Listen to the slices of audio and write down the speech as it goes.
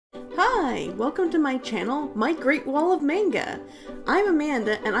Hi, welcome to my channel, My Great Wall of Manga. I'm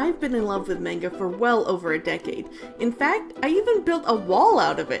Amanda and I've been in love with manga for well over a decade. In fact, I even built a wall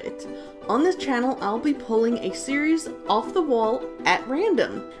out of it. On this channel, I'll be pulling a series off the wall at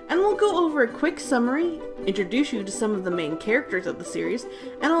random, and we'll go over a quick summary, introduce you to some of the main characters of the series,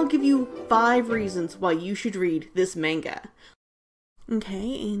 and I'll give you 5 reasons why you should read this manga.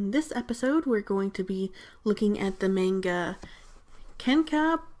 Okay, in this episode, we're going to be looking at the manga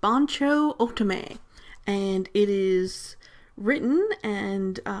Kenka Bancho Otome, and it is written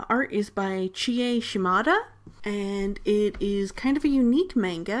and art is by Chie Shimada, and it is kind of a unique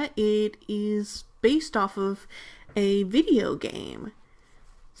manga. It is based off of a video game.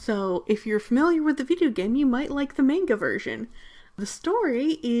 So if you're familiar with the video game, you might like the manga version. The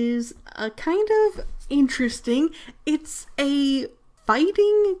story is kind of interesting. It's a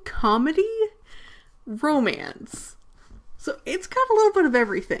fighting comedy romance. So it's got a little bit of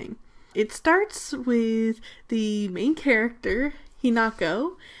everything. It starts with the main character,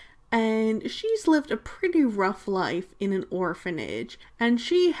 Hinako, and she's lived a pretty rough life in an orphanage, and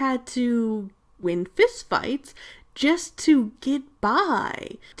she had to win fistfights just to get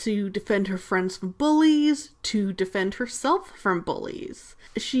by, to defend her friends from bullies, to defend herself from bullies.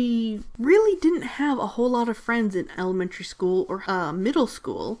 She really didn't have a whole lot of friends in elementary school or middle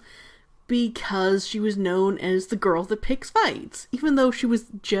school, because she was known as the girl that picks fights, even though she was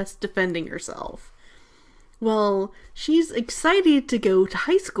just defending herself. Well, she's excited to go to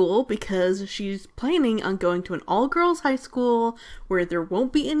high school because she's planning on going to an all-girls high school where there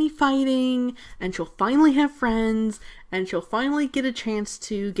won't be any fighting, and she'll finally have friends, and she'll finally get a chance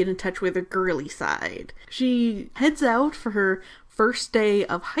to get in touch with her girly side. She heads out for her first day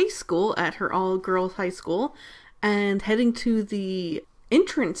of high school at her all-girls high school, and heading to the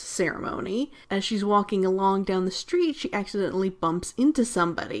entrance ceremony. As she's walking along down the street, she accidentally bumps into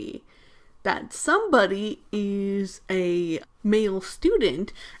somebody. That somebody is a male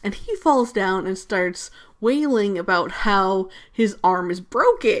student, and he falls down and starts wailing about how his arm is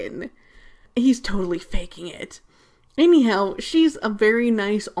broken. He's totally faking it. Anyhow, she's a very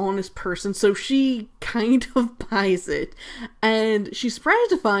nice, honest person, so she kind of buys it. And she's surprised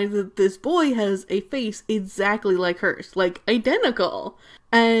to find that this boy has a face exactly like hers, like identical.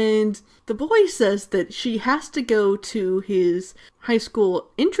 And the boy says that she has to go to his high school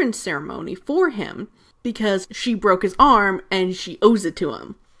entrance ceremony for him because she broke his arm and she owes it to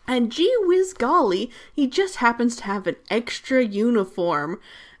him. And gee whiz golly, he just happens to have an extra uniform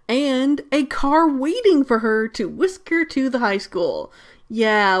and a car waiting for her to whisk her to the high school.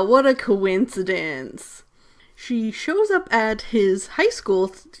 Yeah, what a coincidence. She shows up at his high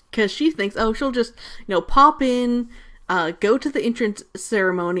school because she thinks, oh, she'll just, pop in, go to the entrance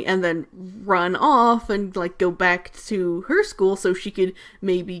ceremony, and then run off and, go back to her school so she could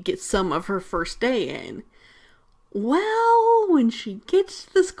maybe get some of her first day in. Well, when she gets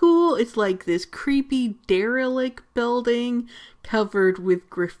to the school, it's like this creepy derelict building covered with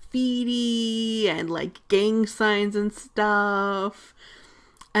graffiti and gang signs and stuff.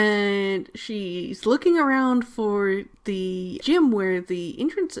 And she's looking around for the gym where the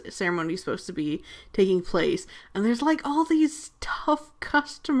entrance ceremony is supposed to be taking place. And there's all these tough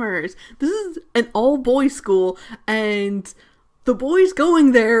customers. This is an all-boys school, and the boys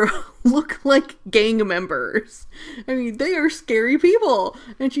going there look like gang members. I mean, they are scary people.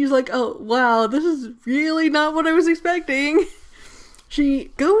 And she's like, oh, wow, this is really not what I was expecting.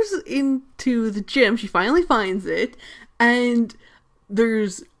 She goes into the gym, she finally finds it, and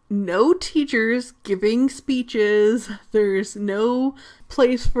there's no teachers giving speeches, there's no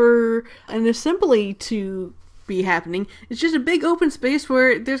place for an assembly to be happening. It's just a big open space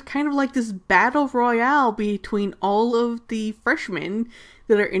where there's kind of this battle royale between all of the freshmen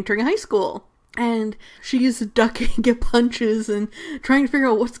that are entering high school. And she's ducking at punches and trying to figure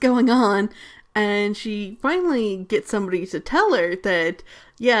out what's going on. And she finally gets somebody to tell her that,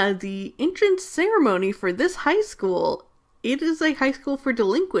 yeah, the entrance ceremony for this high school, it is a high school for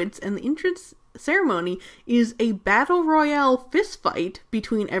delinquents, and the entrance ceremony is a battle royale fist fight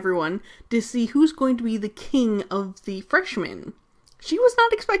between everyone to see who's going to be the king of the freshmen. She was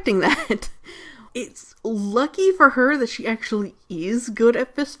not expecting that. It's lucky for her that she actually is good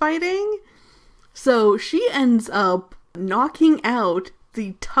at fist fighting. So she ends up knocking out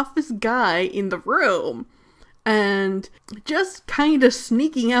the toughest guy in the room and just kind of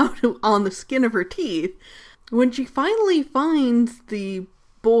sneaking out on the skin of her teeth. When she finally finds the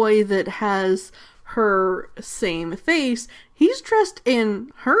boy that has her same face, he's dressed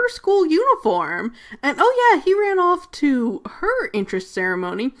in her school uniform, and oh yeah, he ran off to her entrance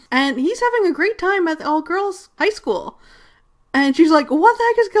ceremony, and he's having a great time at the all-girls high school. And she's like, what the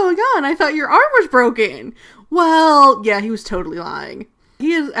heck is going on? I thought your arm was broken. Well, yeah, he was totally lying.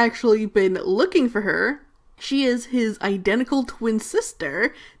 He has actually been looking for her. She is his identical twin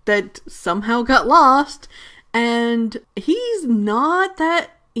sister that somehow got lost. And he's not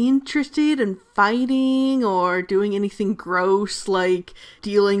that interested in fighting or doing anything gross like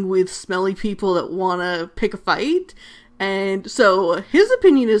dealing with smelly people that want to pick a fight. And so his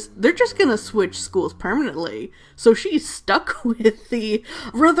opinion is they're just gonna switch schools permanently. So she's stuck with the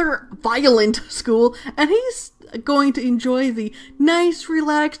rather violent school, and he's going to enjoy the nice,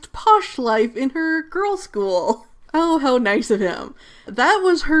 relaxed, posh life in her girls' school. Oh, how nice of him. That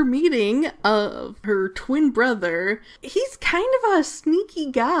was her meeting of her twin brother. He's kind of a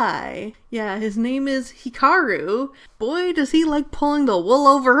sneaky guy. Yeah, his name is Hikaru. Boy, does he like pulling the wool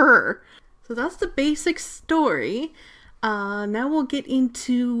over her. So that's the basic story. Now we'll get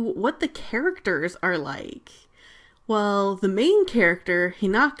into what the characters are like. Well, the main character,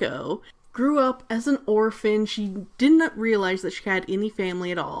 Hinako, grew up as an orphan. She did not realize that she had any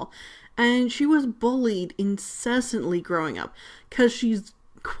family at all. And she was bullied incessantly growing up because she's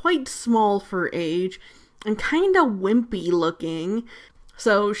quite small for her age and kind of wimpy looking.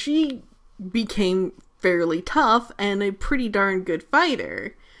 So she became fairly tough and a pretty darn good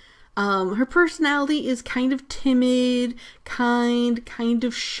fighter. Her personality is kind of timid, kind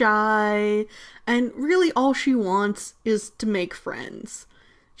of shy, and really all she wants is to make friends.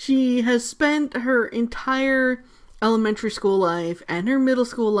 She has spent her entire elementary school life and her middle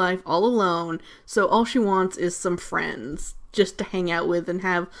school life all alone, so all she wants is some friends just to hang out with and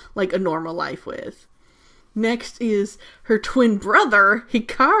have like a normal life with. Next is her twin brother,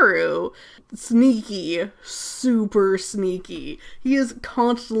 Hikaru. Sneaky, super sneaky. He is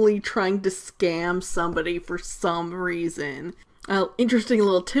constantly trying to scam somebody for some reason. Interesting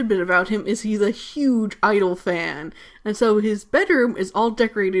little tidbit about him is he's a huge Idol fan, and so his bedroom is all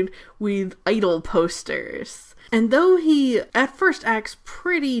decorated with Idol posters. And though he at first acts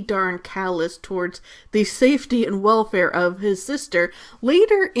pretty darn callous towards the safety and welfare of his sister,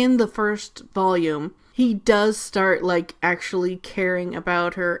 later in the first volume, he does start, like, actually caring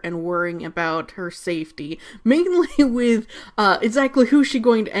about her and worrying about her safety. Mainly with exactly who's she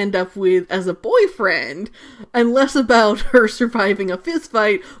going to end up with as a boyfriend, and less about her surviving a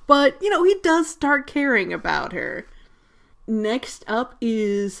fistfight, but, you know, he does start caring about her. Next up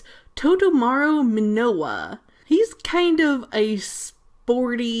is Todomaru Minowa. He's kind of a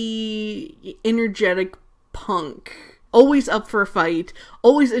sporty, energetic punk. Always up for a fight,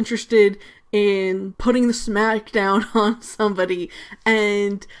 always interested in putting the smack down on somebody,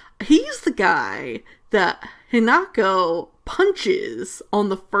 and he's the guy that Hinako punches on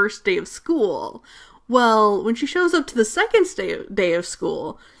the first day of school. Well, when she shows up to the second day of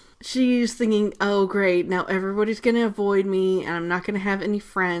school, she's thinking, oh great, now everybody's gonna avoid me and I'm not gonna have any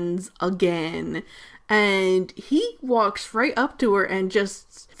friends again. And he walks right up to her and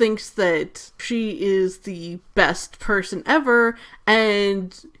just thinks that she is the best person ever,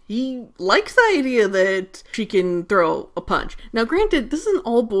 and he likes the idea that she can throw a punch. Now granted, this is an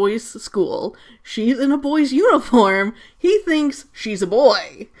all-boys school. She's in a boy's uniform. He thinks she's a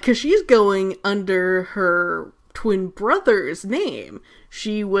boy, because she's going under her twin brother's name.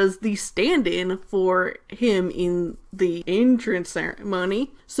 She was the stand-in for him in the entrance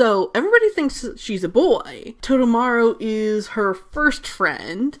ceremony. So everybody thinks she's a boy. Todomaru is her first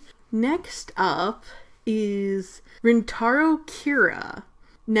friend. Next up is Rintaro Kira.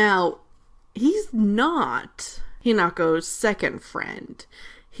 Now, he's not Hinako's second friend.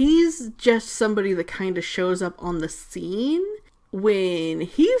 He's just somebody that kind of shows up on the scene. When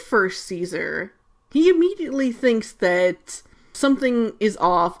he first sees her, he immediately thinks that something is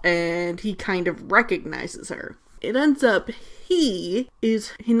off and he kind of recognizes her. It ends up he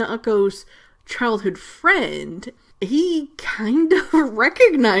is Hinako's childhood friend. He kind of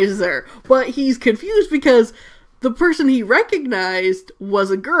recognizes her, but he's confused because the person he recognized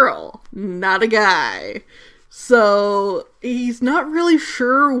was a girl, not a guy. So he's not really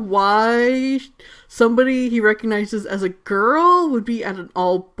sure why somebody he recognizes as a girl would be at an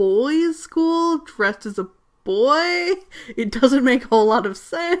all-boys school dressed as a boy. It doesn't make a whole lot of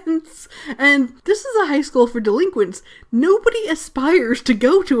sense. And this is a high school for delinquents. Nobody aspires to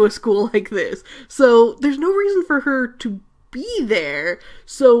go to a school like this. So there's no reason for her to be there.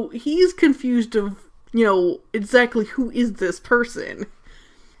 So he's confused of, you know, exactly who is this person.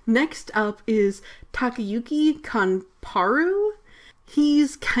 Next up is Takayuki Kanparu.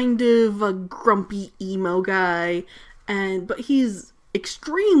 He's kind of a grumpy emo guy, but he's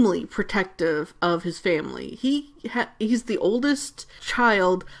extremely protective of his family. He's the oldest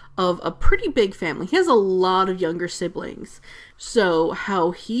child of a pretty big family. He has a lot of younger siblings. So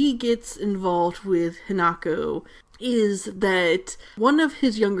how he gets involved with Hinako is that one of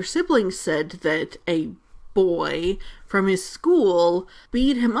his younger siblings said that a boy from his school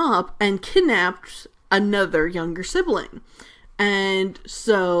beat him up and kidnapped another younger sibling. And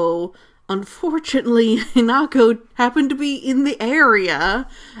so, unfortunately, Hinako happened to be in the area,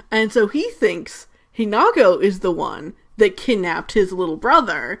 and so he thinks Hinako is the one that kidnapped his little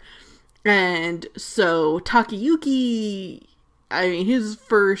brother. And so Takayuki, his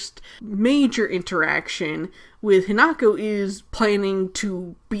first major interaction with Hinako is planning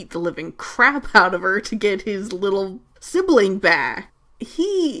to beat the living crap out of her to get his little sibling back.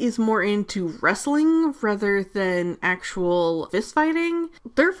 He is more into wrestling rather than actual fist fighting.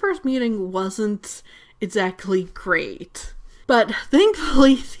 Their first meeting wasn't exactly great. But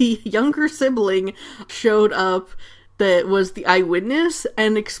thankfully, the younger sibling showed up that was the eyewitness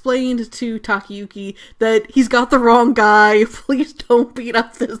and explained to Takayuki that he's got the wrong guy. Please don't beat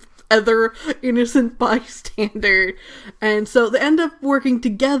up this other innocent bystander. And so they end up working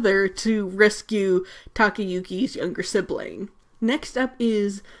together to rescue Takayuki's younger sibling. Next up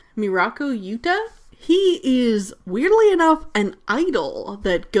is Mirako Yuta. He is, weirdly enough, an idol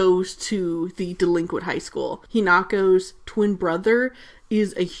that goes to the delinquent high school. Hinako's twin brother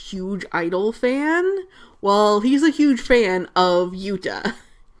is a huge idol fan. Well, he's a huge fan of Yuta.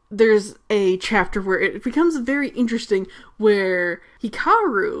 There's a chapter where it becomes very interesting where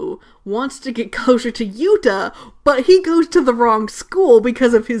Hikaru wants to get closer to Yuta, but he goes to the wrong school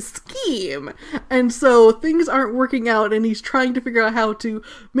because of his scheme. And so things aren't working out and he's trying to figure out how to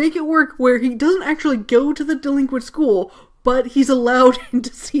make it work where he doesn't actually go to the delinquent school, but he's allowed him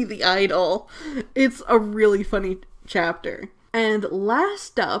to see the idol. It's a really funny chapter. And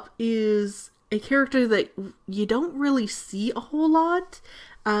last up is a character that you don't really see a whole lot.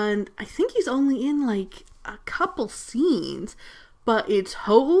 And I think he's only in like a couple scenes, but it's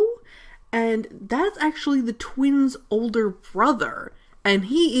Ho, and that's actually the twins' older brother, and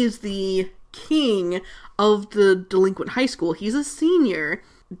he is the king of the delinquent high school. He's a senior.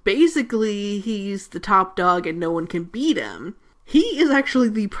 Basically, he's the top dog and no one can beat him. He is actually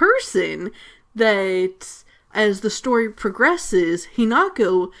the person that, as the story progresses,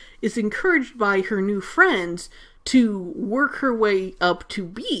 Hinako is encouraged by her new friends to work her way up to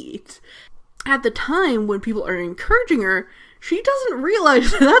beat. At the time when people are encouraging her, she doesn't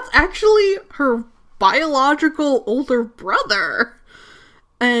realize that's actually her biological older brother.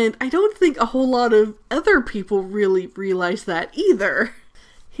 And I don't think a whole lot of other people really realize that either.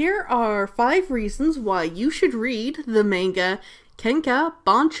 Here are 5 reasons why you should read the manga Kenka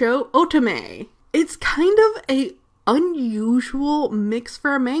Bancho Otome. It's kind of a unusual mix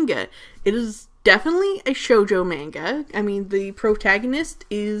for a manga. It is definitely a shoujo manga. I mean, the protagonist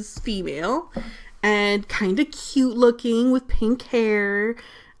is female and kind of cute looking with pink hair,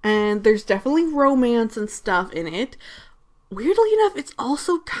 and there's definitely romance and stuff in it. Weirdly enough, it's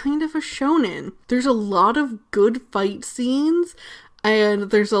also kind of a shonen. There's a lot of good fight scenes, and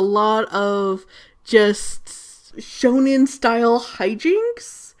there's a lot of just shonen style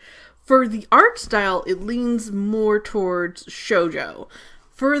hijinks. For the art style, it leans more towards shoujo.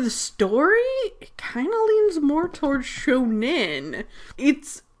 For the story, it kind of leans more towards shonen.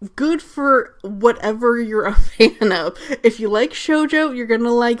 It's good for whatever you're a fan of. If you like shoujo, you're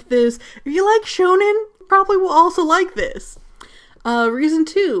gonna like this. If you like shonen, you probably will also like this. Reason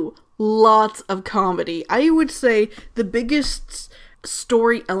 2, lots of comedy. I would say the biggest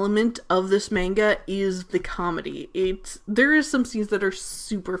story element of this manga is the comedy. There is some scenes that are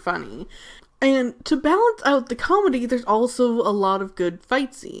super funny. And to balance out the comedy, there's also a lot of good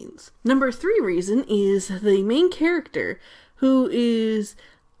fight scenes. Number 3 reason is the main character, who is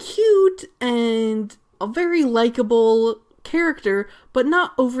cute and a very likable character, but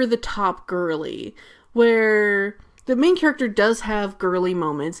not over the top girly, where the main character does have girly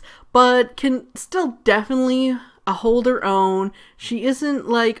moments, but can still definitely hold her own. She isn't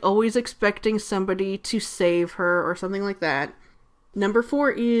like always expecting somebody to save her or something like that. Number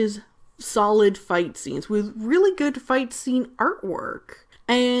 4 is solid fight scenes with really good fight scene artwork.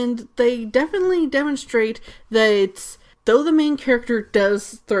 And they definitely demonstrate that though the main character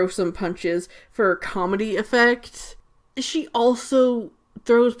does throw some punches for comedy effect, she also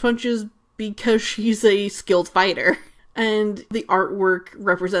throws punches because she's a skilled fighter. And the artwork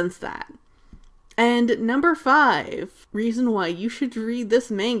represents that. And number 5, reason why you should read this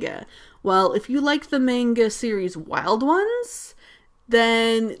manga. Well, if you like the manga series Wild Ones,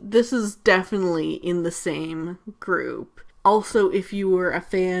 then this is definitely in the same group. Also, if you were a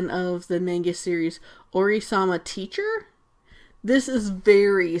fan of the manga series Orisama Teacher, this is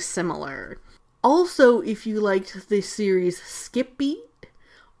very similar. Also, if you liked the series Skip Beat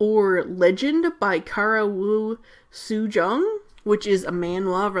or Legend by Karawu Sujung, which is a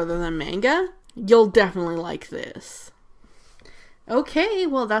manhwa rather than manga, you'll definitely like this. Okay,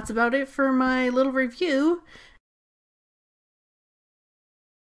 well that's about it for my little review.